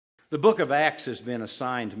The book of Acts has been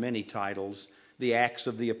assigned many titles: the Acts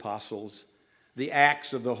of the Apostles, the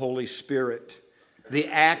Acts of the Holy Spirit, the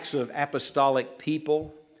Acts of Apostolic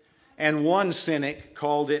People, and one cynic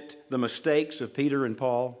called it the Mistakes of Peter and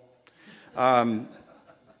Paul.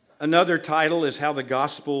 Another title is How the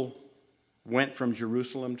Gospel Went from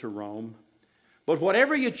Jerusalem to Rome. But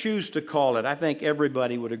whatever you choose to call it, I think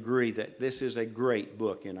everybody would agree that this is a great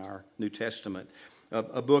book in our New Testament,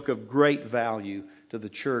 a book of great value to the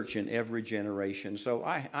church in every generation. So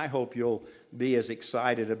I hope you'll be as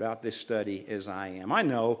excited about this study as I am. I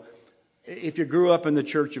know if you grew up in the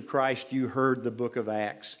Church of Christ, you heard the book of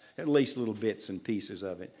Acts, at least little bits and pieces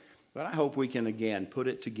of it. But I hope we can again put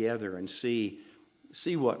it together and see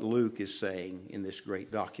what Luke is saying in this great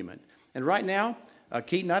document. And right now,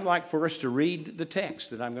 Keaton, I'd like for us to read the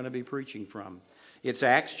text that I'm going to be preaching from. It's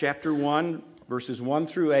Acts chapter 1, verses 1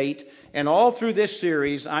 through 8. And all through this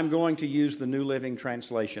series, I'm going to use the New Living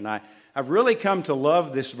Translation. I've really come to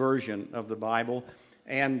love this version of the Bible.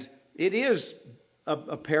 And it is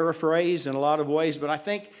a paraphrase in a lot of ways, but I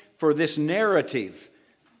think for this narrative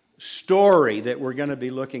story that we're going to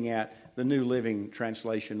be looking at, the New Living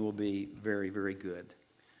Translation will be very, very good.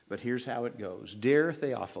 But here's how it goes. Dear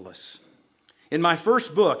Theophilus, in my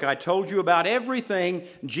first book, I told you about everything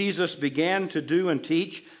Jesus began to do and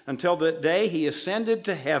teach until the day he ascended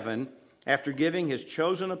to heaven after giving his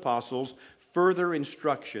chosen apostles further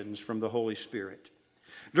instructions from the Holy Spirit.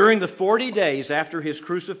 During the 40 days after his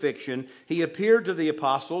crucifixion, he appeared to the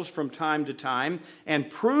apostles from time to time and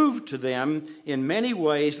proved to them in many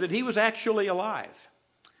ways that he was actually alive.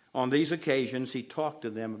 On these occasions, he talked to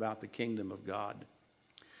them about the kingdom of God.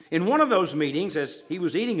 In one of those meetings, as he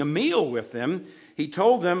was eating a meal with them, he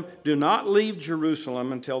told them, "Do not leave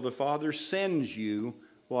Jerusalem until the Father sends you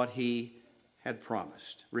what he had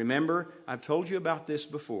promised." Remember, I've told you about this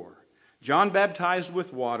before. John baptized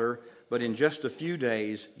with water, but in just a few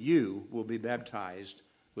days, you will be baptized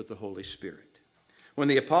with the Holy Spirit. When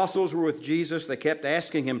the apostles were with Jesus, they kept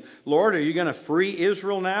asking him, "Lord, are you going to free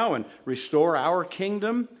Israel now and restore our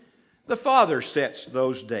kingdom?" "The Father sets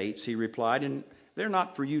those dates," he replied, "and they're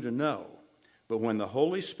not for you to know. But when the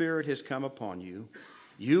Holy Spirit has come upon you,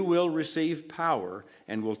 you will receive power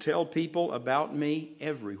and will tell people about me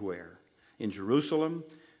everywhere, in Jerusalem,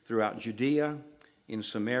 throughout Judea, in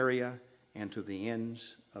Samaria, and to the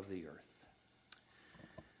ends of the earth."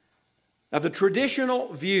 Now, the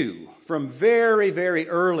traditional view from very, very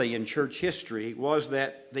early in church history was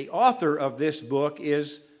that the author of this book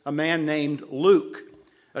is a man named Luke,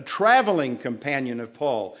 a traveling companion of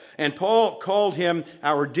Paul. And Paul called him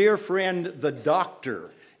our dear friend, the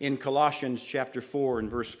doctor, in Colossians chapter 4 and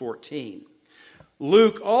verse 14.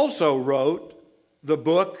 Luke also wrote the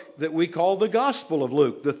book that we call the Gospel of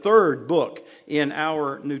Luke, the third book in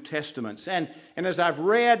our New Testaments. And as I've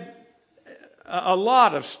read a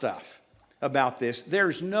lot of stuff about this,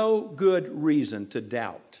 there's no good reason to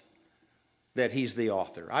doubt that he's the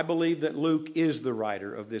author. I believe that Luke is the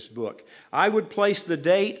writer of this book. I would place the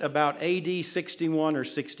date about AD 61 or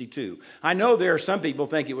 62. I know there are some people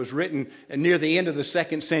think it was written near the end of the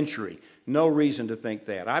 2nd century. No reason to think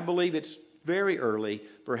that. I believe it's very early,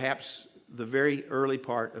 perhaps the very early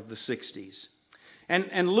part of the 60s.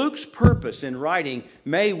 And Luke's purpose in writing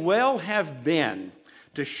may well have been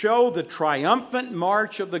to show the triumphant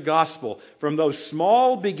march of the gospel from those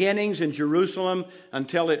small beginnings in Jerusalem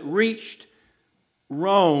until it reached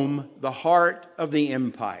Rome, the heart of the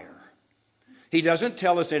empire. He doesn't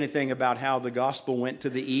tell us anything about how the gospel went to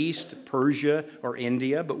the east, Persia, or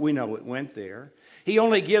India, but we know it went there. He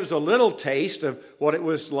only gives a little taste of what it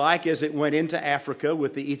was like as it went into Africa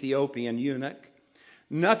with the Ethiopian eunuch.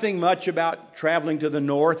 Nothing much about traveling to the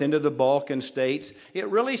north into the Balkan states. It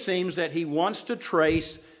really seems that he wants to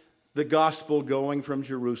trace the gospel going from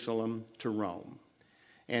Jerusalem to Rome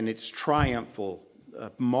and its triumphal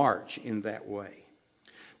march in that way.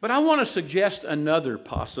 But I want to suggest another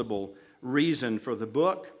possible reason for the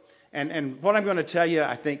book. And what I'm going to tell you,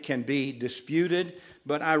 I think, can be disputed,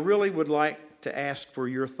 but I really would like to ask for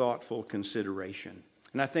your thoughtful consideration.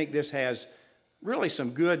 And I think this has really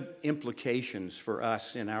some good implications for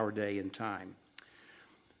us in our day and time.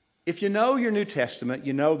 If you know your New Testament,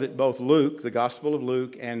 you know that both Luke, the Gospel of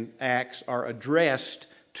Luke, and Acts are addressed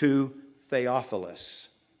to Theophilus.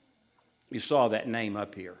 You saw that name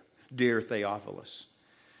up here, Dear Theophilus.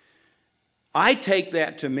 I take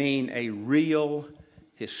that to mean a real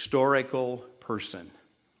historical person.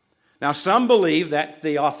 Now, some believe that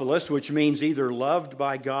Theophilus, which means either loved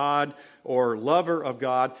by God or lover of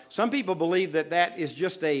God, some people believe that that is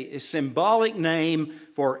just a symbolic name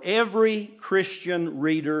for every Christian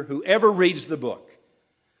reader who ever reads the book.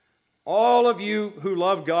 All of you who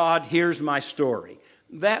love God, here's my story.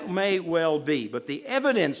 That may well be, but the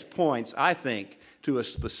evidence points, I think, to a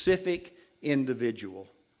specific individual.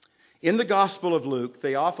 In the Gospel of Luke,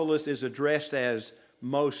 Theophilus is addressed as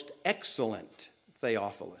most excellent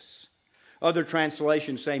Theophilus. Other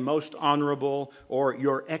translations say most honorable or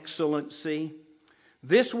your excellency.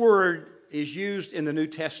 This word is used in the New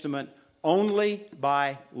Testament only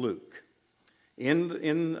by Luke. In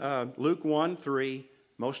Luke 1:3,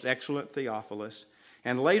 most excellent Theophilus.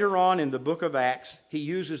 And later on in the book of Acts, he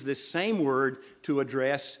uses this same word to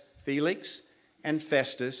address Felix and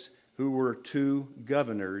Festus, who were two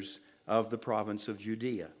governors of the province of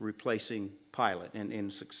Judea, replacing Pilate and in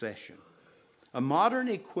succession. A modern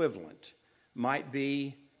equivalent might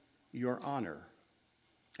be your honor,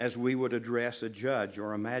 as we would address a judge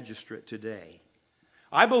or a magistrate today.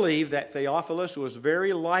 I believe that Theophilus was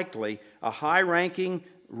very likely a high-ranking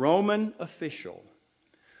Roman official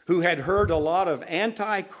who had heard a lot of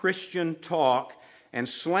anti-Christian talk and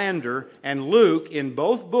slander, and Luke, in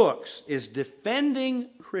both books, is defending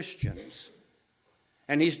Christians.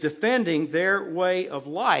 And he's defending their way of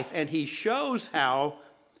life, and he shows how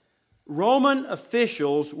Roman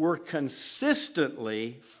officials were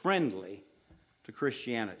consistently friendly to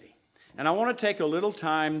Christianity. And I want to take a little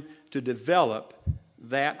time to develop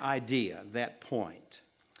that idea, that point.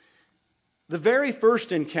 The very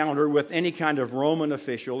first encounter with any kind of Roman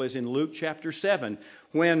official is in Luke chapter 7,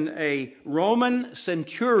 when a Roman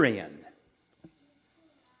centurion,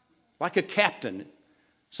 like a captain,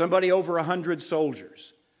 somebody over 100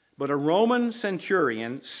 soldiers, but a Roman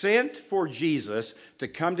centurion sent for Jesus to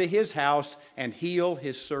come to his house and heal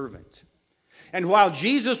his servant. And while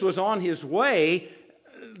Jesus was on his way,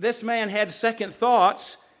 this man had second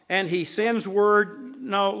thoughts, and he sends word,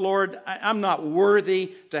 "No, Lord, I'm not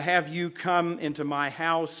worthy to have you come into my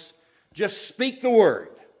house. Just speak the word,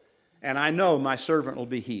 and I know my servant will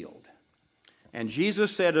be healed." And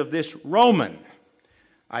Jesus said of this Roman,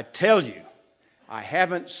 "I tell you, I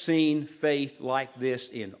haven't seen faith like this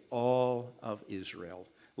in all of Israel."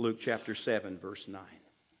 Luke chapter 7, verse 9.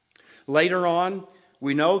 Later on,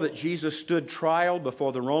 we know that Jesus stood trial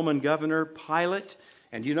before the Roman governor Pilate.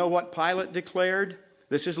 And you know what Pilate declared?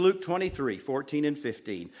 This is Luke 23, 14 and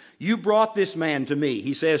 15. "You brought this man to me,"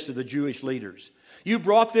 he says to the Jewish leaders. "You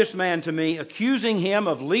brought this man to me, accusing him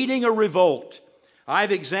of leading a revolt.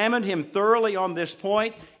 I've examined him thoroughly on this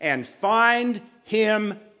point and find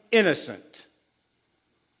him innocent."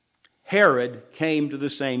 Herod came to the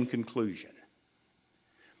same conclusion.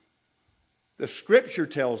 The Scripture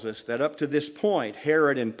tells us that up to this point,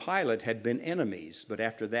 Herod and Pilate had been enemies, but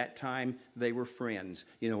after that time, they were friends.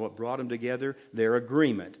 You know what brought them together? Their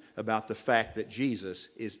agreement about the fact that Jesus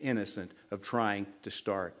is innocent of trying to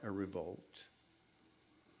start a revolt.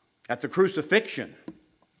 At the crucifixion,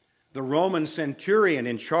 the Roman centurion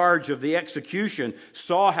in charge of the execution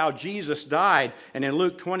saw how Jesus died, and in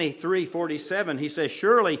Luke 23:47, he says,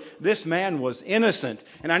 "Surely this man was innocent."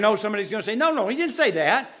 And I know somebody's going to say, no, he didn't say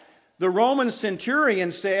that. The Roman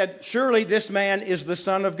centurion said, "Surely this man is the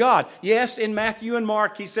Son of God." Yes, in Matthew and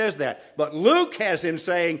Mark he says that. But Luke has him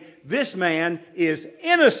saying, "This man is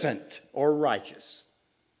innocent or righteous."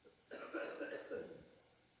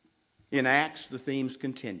 In Acts, the themes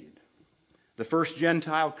continued. The first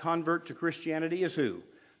Gentile convert to Christianity is who?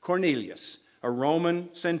 Cornelius, a Roman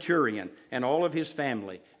centurion, and all of his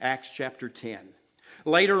family. Acts chapter 10.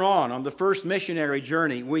 Later on the first missionary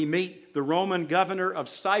journey, we meet the Roman governor of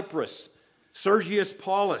Cyprus, Sergius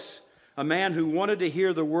Paulus, a man who wanted to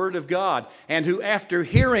hear the word of God and who, after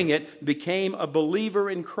hearing it, became a believer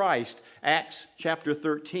in Christ. Acts chapter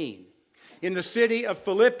 13. In the city of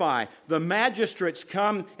Philippi, the magistrates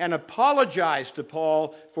come and apologize to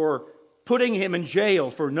Paul for putting him in jail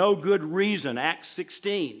for no good reason. Acts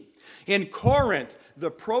 16. In Corinth, the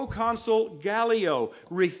proconsul Gallio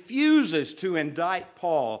refuses to indict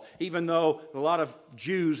Paul, even though a lot of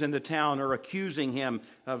Jews in the town are accusing him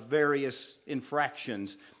of various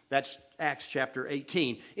infractions. That's Acts chapter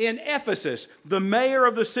 18. In Ephesus, the mayor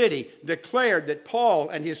of the city declared that Paul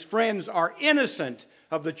and his friends are innocent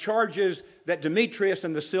of the charges that Demetrius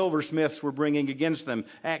and the silversmiths were bringing against them.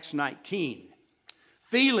 Acts 19.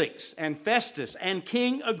 Felix and Festus and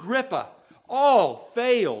King Agrippa all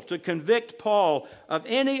failed to convict Paul of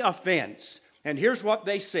any offense. And here's what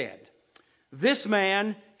they said: "This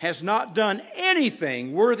man has not done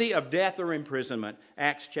anything worthy of death or imprisonment."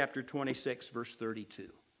 Acts chapter 26, verse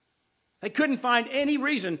 32. They couldn't find any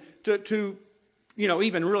reason to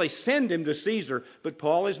even really send him to Caesar, but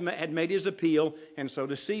Paul had made his appeal, and so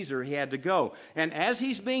to Caesar he had to go. And as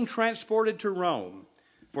he's being transported to Rome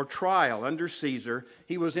for trial under Caesar,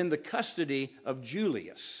 he was in the custody of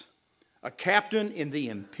Julius. a captain in the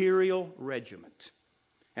imperial regiment.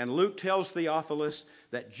 And Luke tells Theophilus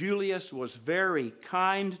that Julius was very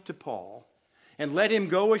kind to Paul and let him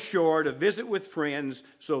go ashore to visit with friends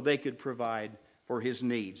so they could provide for his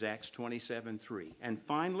needs, Acts 27:3. And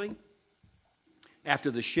finally, after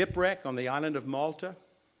the shipwreck on the island of Malta,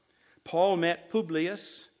 Paul met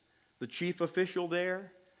Publius, the chief official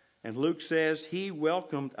there, and Luke says he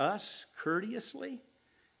welcomed us courteously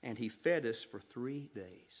and he fed us for 3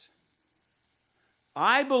 days.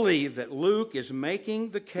 I believe that Luke is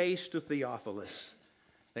making the case to Theophilus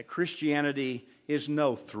that Christianity is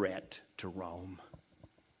no threat to Rome.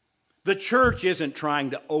 The church isn't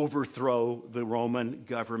trying to overthrow the Roman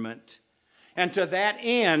government. And to that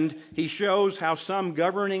end, he shows how some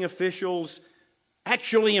governing officials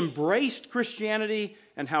actually embraced Christianity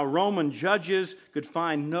and how Roman judges could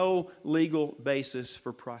find no legal basis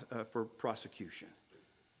for prosecution.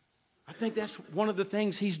 I think that's one of the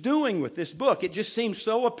things he's doing with this book. It just seems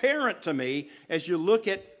so apparent to me as you look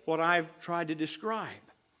at what I've tried to describe.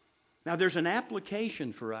 Now, there's an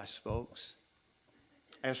application for us, folks.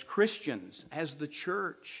 As Christians, as the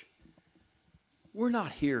church, we're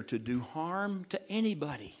not here to do harm to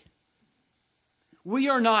anybody. We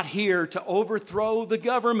are not here to overthrow the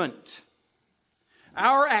government.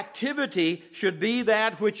 Our activity should be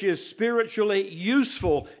that which is spiritually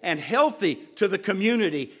useful and healthy to the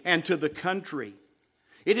community and to the country.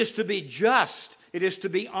 It is to be just. It is to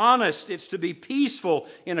be honest. It's to be peaceful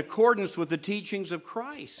in accordance with the teachings of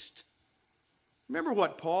Christ. Remember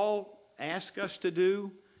what Paul asked us to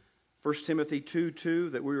do? 1 Timothy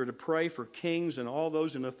 2:2, that we were to pray for kings and all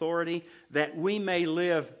those in authority, that we may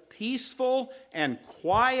live peaceful and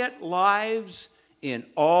quiet lives in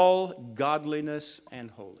all godliness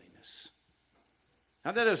and holiness.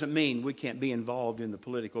 Now, that doesn't mean we can't be involved in the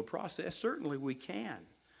political process. Certainly we can.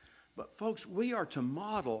 But folks, we are to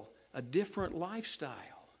model a different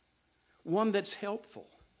lifestyle, one that's helpful,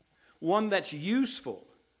 one that's useful,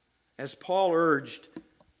 as Paul urged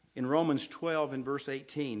in Romans 12 and verse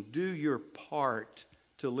 18, do your part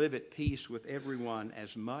to live at peace with everyone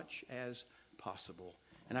as much as possible.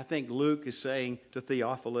 And I think Luke is saying to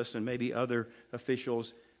Theophilus and maybe other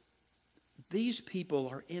officials, these people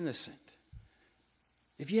are innocent.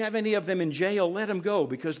 If you have any of them in jail, let them go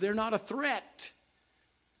because they're not a threat.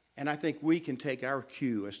 And I think we can take our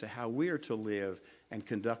cue as to how we are to live and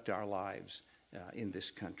conduct our lives in this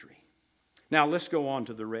country. Now let's go on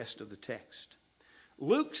to the rest of the text.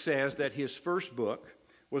 Luke says that his first book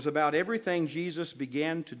was about everything Jesus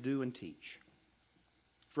began to do and teach.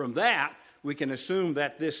 From that, we can assume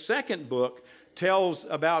that this second book tells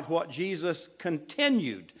about what Jesus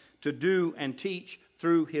continued to do and teach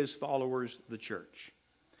through his followers, the church.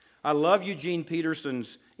 I love Eugene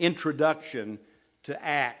Peterson's introduction to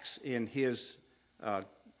Acts in his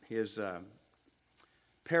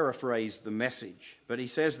paraphrase, The Message. But he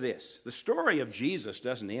says this, the story of Jesus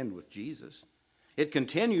doesn't end with Jesus. It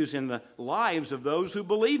continues in the lives of those who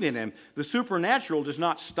believe in him. The supernatural does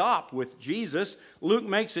not stop with Jesus. Luke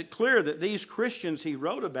makes it clear that these Christians he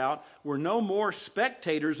wrote about were no more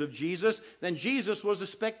spectators of Jesus than Jesus was a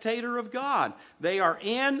spectator of God. They are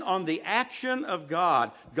in on the action of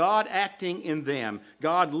God, God acting in them,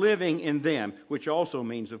 God living in them, which also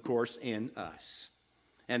means, of course, in us.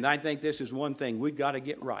 And I think this is one thing we've got to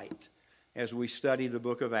get right as we study the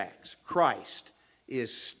book of Acts. Christ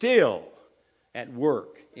is still at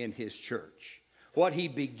work in his church. What he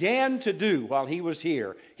began to do while he was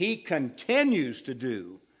here, he continues to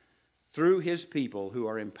do through his people who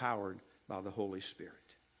are empowered by the Holy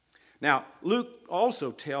Spirit. Now, Luke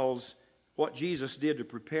also tells what Jesus did to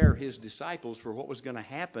prepare his disciples for what was going to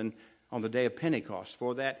happen on the day of Pentecost,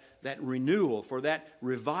 for that renewal, for that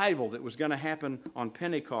revival that was going to happen on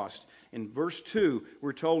Pentecost. In verse 2,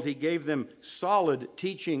 we're told he gave them solid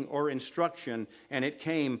teaching or instruction, and it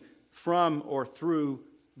came from or through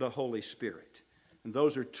the Holy Spirit. And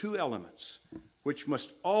those are two elements which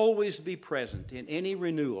must always be present in any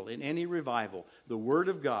renewal, in any revival. The Word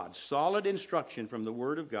of God, solid instruction from the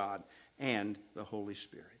Word of God, and the Holy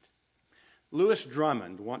Spirit. Lewis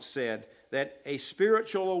Drummond once said that a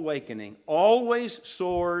spiritual awakening always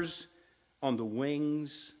soars on the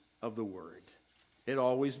wings of the Word. It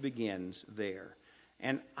always begins there.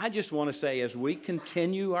 And I just want to say, as we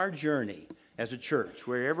continue our journey as a church,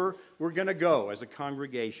 wherever we're going to go as a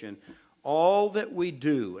congregation, all that we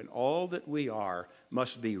do and all that we are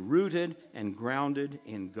must be rooted and grounded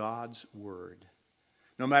in God's Word.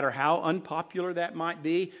 No matter how unpopular that might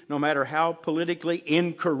be, no matter how politically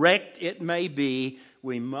incorrect it may be,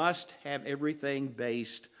 we must have everything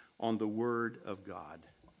based on the Word of God.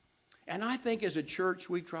 And I think as a church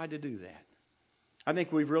we've tried to do that. I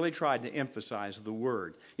think we've really tried to emphasize the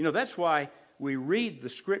Word. You know, that's why we read the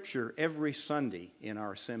Scripture every Sunday in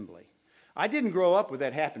our assembly. I didn't grow up with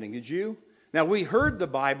that happening, did you? Now, we heard the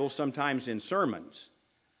Bible sometimes in sermons,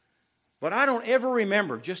 but I don't ever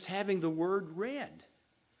remember just having the Word read.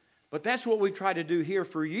 But that's what we've tried to do here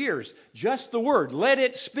for years. Just the Word. Let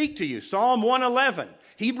it speak to you. Psalm 111,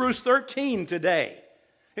 Hebrews 13 today.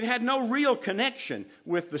 It had no real connection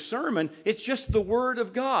with the sermon. It's just the Word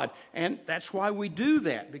of God. And that's why we do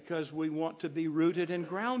that, because we want to be rooted and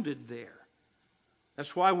grounded there.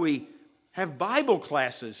 That's why we have Bible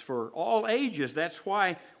classes for all ages. That's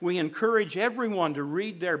why we encourage everyone to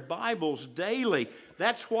read their Bibles daily.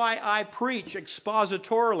 That's why I preach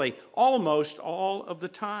expositorily almost all of the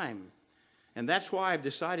time. And that's why I've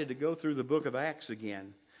decided to go through the book of Acts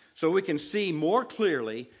again, so we can see more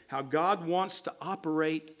clearly how God wants to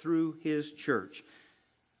operate through His church.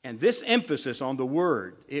 And this emphasis on the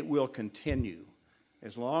Word, it will continue.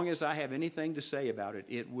 As long as I have anything to say about it,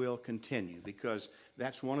 it will continue, because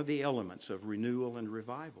that's one of the elements of renewal and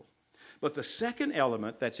revival. But the second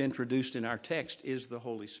element that's introduced in our text is the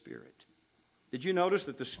Holy Spirit. Did you notice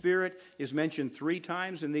that the Spirit is mentioned 3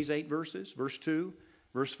 times in these 8 verses? Verse 2,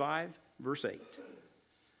 verse 5, verse 8.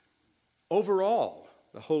 Overall,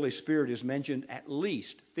 the Holy Spirit is mentioned at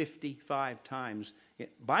least 55 times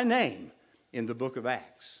by name in the book of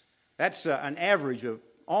Acts. That's an average of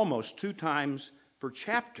almost 2 times per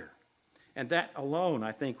chapter. And that alone,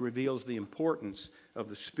 I think, reveals the importance of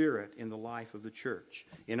the Spirit in the life of the church.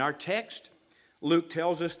 In our text, Luke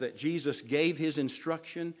tells us that Jesus gave His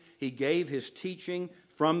instruction. He gave His teaching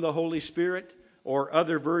from the Holy Spirit, or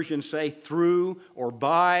other versions say through or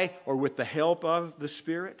by or with the help of the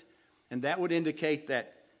Spirit. And that would indicate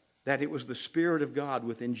that it was the Spirit of God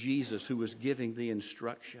within Jesus who was giving the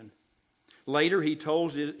instruction. Later, He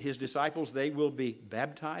told His disciples they will be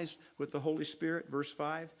baptized with the Holy Spirit, verse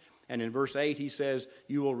 5. And in verse 8, He says,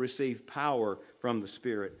 you will receive power from the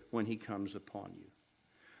Spirit when He comes upon you.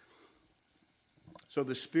 So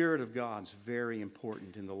the Spirit of God's very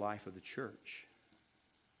important in the life of the church.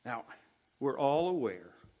 Now, we're all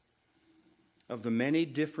aware of the many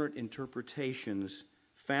different interpretations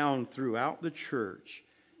found throughout the church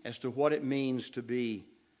as to what it means to be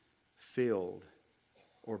filled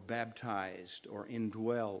or baptized or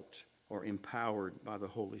indwelt or empowered by the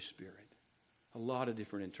Holy Spirit. A lot of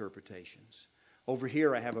different interpretations. Over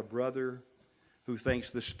here I have a brother who thinks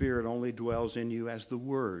the Spirit only dwells in you as the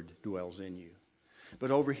Word dwells in you.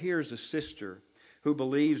 But over here is a sister who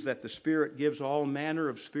believes that the Spirit gives all manner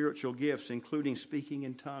of spiritual gifts, including speaking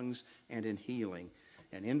in tongues and in healing.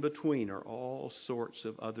 And in between are all sorts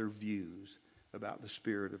of other views about the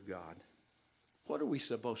Spirit of God. What are we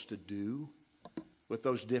supposed to do with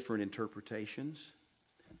those different interpretations?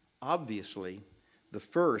 Obviously, the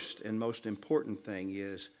first and most important thing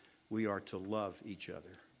is we are to love each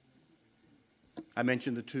other. I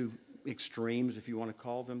mentioned the 2 extremes, if you want to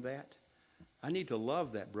call them that. I need to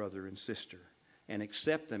love that brother and sister and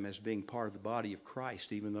accept them as being part of the body of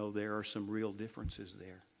Christ, even though there are some real differences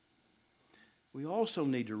there. We also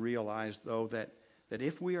need to realize, though, that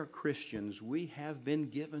if we are Christians, we have been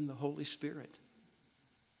given the Holy Spirit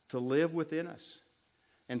to live within us.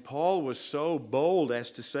 And Paul was so bold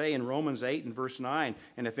as to say in Romans 8 and verse 9,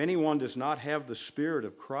 and if anyone does not have the Spirit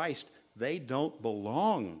of Christ, they don't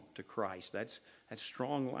belong to Christ. That's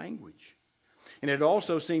strong language. And it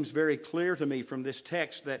also seems very clear to me from this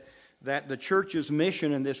text that the church's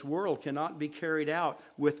mission in this world cannot be carried out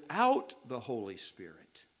without the Holy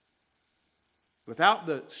Spirit. Without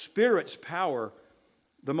the Spirit's power,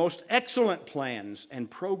 the most excellent plans and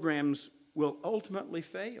programs will ultimately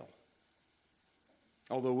fail.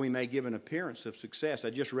 Although we may give an appearance of success. I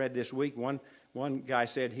just read this week, one guy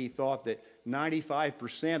said he thought that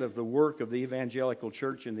 95% of the work of the evangelical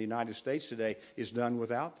church in the United States today is done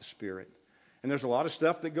without the Spirit. And there's a lot of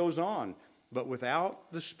stuff that goes on, but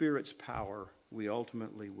without the Spirit's power, we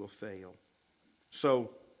ultimately will fail.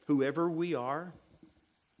 So, whoever we are,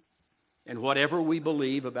 and whatever we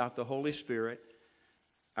believe about the Holy Spirit,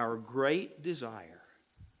 our great desire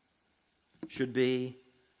should be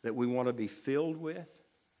that we want to be filled with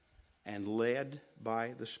and led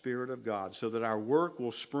by the Spirit of God, so that our work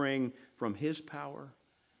will spring from His power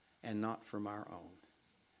and not from our own.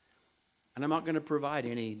 And I'm not going to provide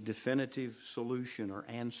any definitive solution or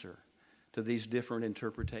answer to these different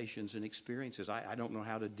interpretations and experiences. I don't know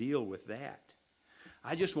how to deal with that.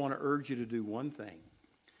 I just want to urge you to do one thing,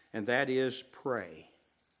 and that is pray.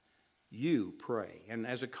 You pray. And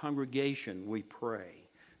as a congregation, we pray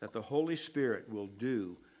that the Holy Spirit will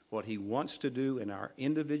do what He wants to do in our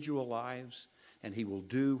individual lives, and He will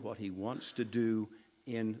do what He wants to do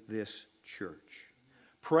in this church.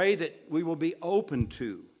 Pray that we will be open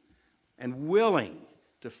to and willing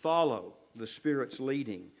to follow the Spirit's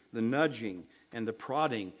leading, the nudging, and the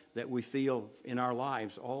prodding that we feel in our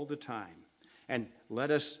lives all the time. And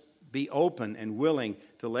let us be open and willing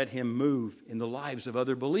to let Him move in the lives of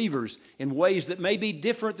other believers in ways that may be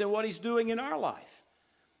different than what He's doing in our life.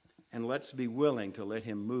 And let's be willing to let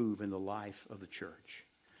Him move in the life of the church.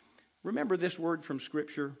 Remember this word from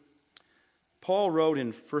Scripture? Paul wrote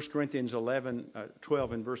in 1 Corinthians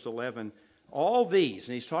 12 and verse 11, all these,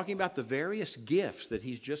 and he's talking about the various gifts that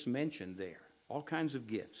he's just mentioned there, all kinds of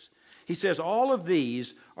gifts. He says all of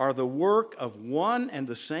these are the work of one and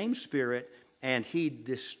the same Spirit, and He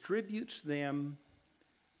distributes them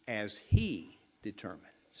as He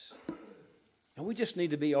determines. And we just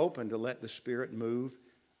need to be open to let the Spirit move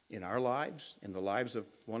in our lives, in the lives of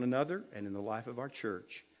one another, and in the life of our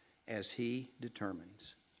church as He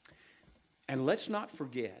determines. And let's not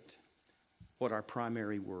forget what our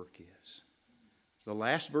primary work is. The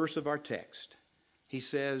last verse of our text, he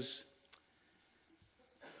says,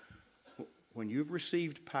 when you've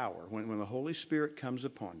received power, when the Holy Spirit comes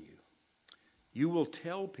upon you, you will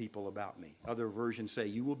tell people about me. Other versions say,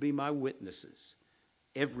 you will be my witnesses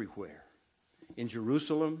everywhere. In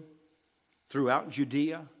Jerusalem, throughout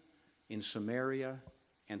Judea, in Samaria,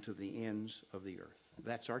 and to the ends of the earth.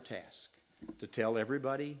 That's our task, to tell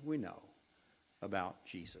everybody we know about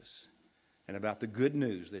Jesus and about the good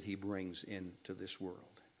news that He brings into this world.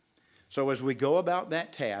 So as we go about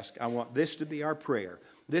that task, I want this to be our prayer.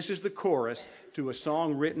 This is the chorus to a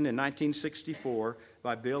song written in 1964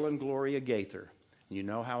 by Bill and Gloria Gaither. You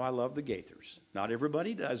know how I love the Gaithers. Not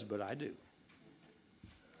everybody does, but I do.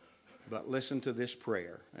 But listen to this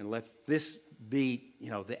prayer and let this be,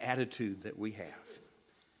 the attitude that we have.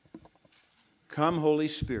 Come, Holy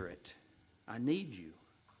Spirit, I need you.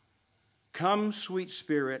 Come, sweet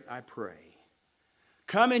Spirit, I pray.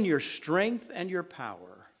 Come in your strength and your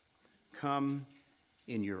power. Come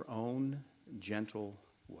in your own gentle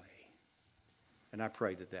way. And I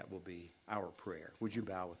pray that that will be our prayer. Would you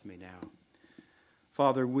bow with me now?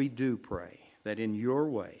 Father, we do pray that in your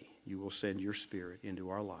way you will send your Spirit into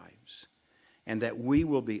our lives, and that we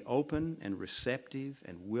will be open and receptive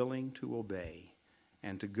and willing to obey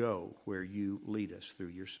and to go where you lead us through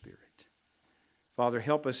your Spirit. Father,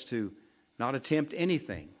 help us to not attempt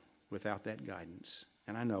anything without that guidance.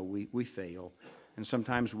 And I know we fail, and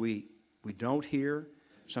sometimes we don't hear,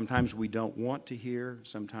 sometimes we don't want to hear,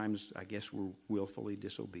 sometimes I guess we're willfully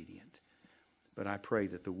disobedient. But I pray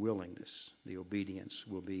that the willingness, the obedience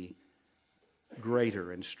will be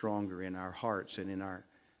greater and stronger in our hearts and in our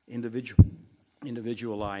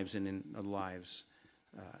individual lives and in the lives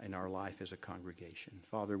in our life as a congregation.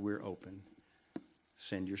 Father, we're open.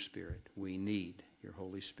 Send your Spirit. We need your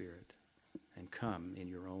Holy Spirit. And come in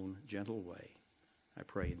your own gentle way. I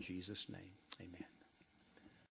pray in Jesus' name. Amen.